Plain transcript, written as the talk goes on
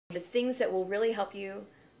The things that will really help you: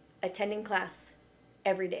 attending class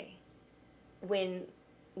every day. When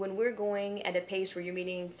we're going at a pace where you're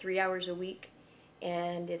meeting 3 hours a week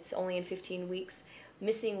and it's only in 15 weeks,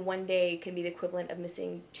 missing one day can be the equivalent of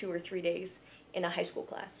missing 2 or 3 days in a high school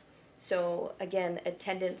class. So again,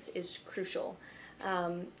 attendance is crucial.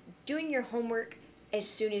 Doing your homework as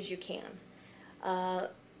soon as you can.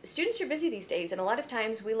 Students are busy these days, and a lot of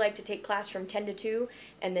times we like to take class from 10 to 2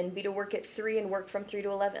 and then be to work at 3 and work from 3 to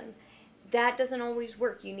 11. That doesn't always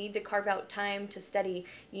work. You need to carve out time to study.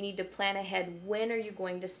 You need to plan ahead. When are you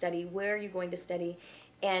going to study? Where are you going to study?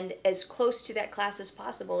 And as close to that class as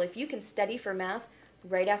possible. If you can study for math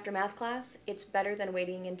right after math class, it's better than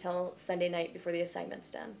waiting until Sunday night before the assignment's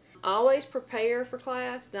done. Always prepare for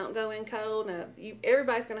class. Don't go in cold. Now,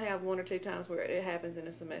 everybody's going to have 1 or 2 times where it happens in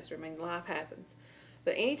a semester. I mean, life happens.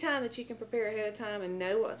 But any time that you can prepare ahead of time and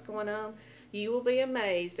know what's going on, you will be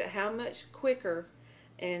amazed at how much quicker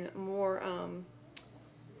and more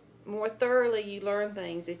thoroughly you learn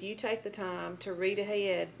things if you take the time to read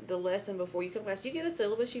ahead the lesson before you come to class. You get a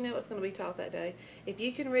syllabus, you know what's going to be taught that day. If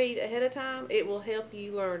you can read ahead of time, it will help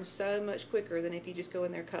you learn so much quicker than if you just go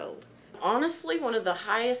in there cold. Honestly, one of the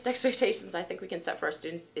highest expectations I think we can set for our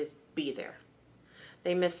students is be there.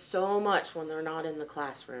 They miss so much when they're not in the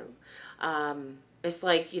classroom. It's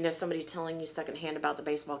like, you know, somebody telling you secondhand about the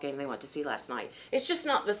baseball game they went to see last night. It's just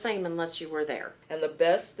not the same unless you were there. And the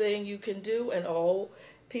best thing you can do, and all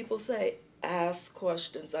people say, ask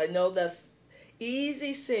questions. I know that's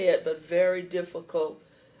easy said, but very difficult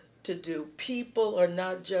to do. People are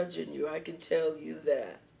not judging you, I can tell you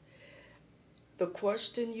that. The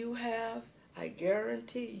question you have, I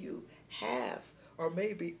guarantee you, half or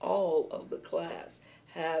maybe all of the class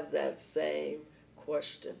have that same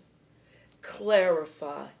question.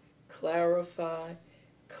 Clarify, clarify,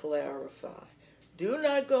 clarify. Do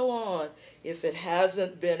not go on if it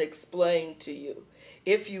hasn't been explained to you.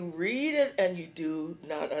 If you read it and you do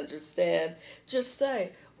not understand, just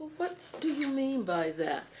say, well, what do you mean by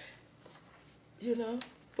that? You know,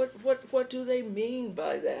 what do they mean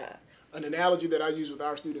by that? An analogy that I use with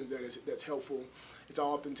our students that's helpful is I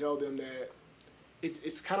often tell them that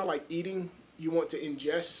it's kind of like eating. You want to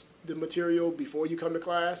ingest the material before you come to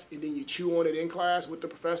class, and then you chew on it in class with the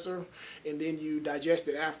professor, and then you digest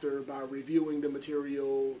it after by reviewing the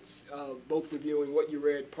material, both reviewing what you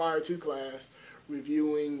read prior to class,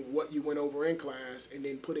 reviewing what you went over in class, and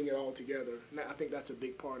then putting it all together. And I think that's a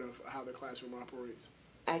big part of how the classroom operates.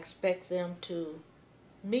 I expect them to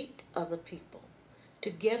meet other people,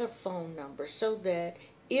 to get a phone number so that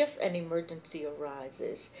if an emergency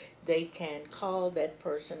arises, they can call that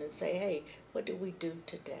person and say, hey, what do we do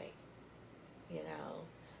today? You know,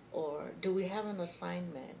 or do we have an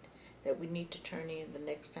assignment that we need to turn in the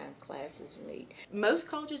next time classes meet? Most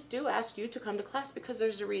colleges do ask you to come to class because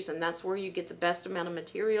there's a reason. That's where you get the best amount of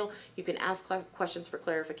material. You can ask questions for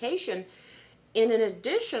clarification. And in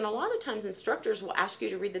addition, a lot of times instructors will ask you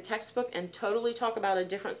to read the textbook and totally talk about a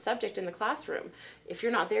different subject in the classroom. If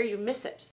you're not there, you miss it.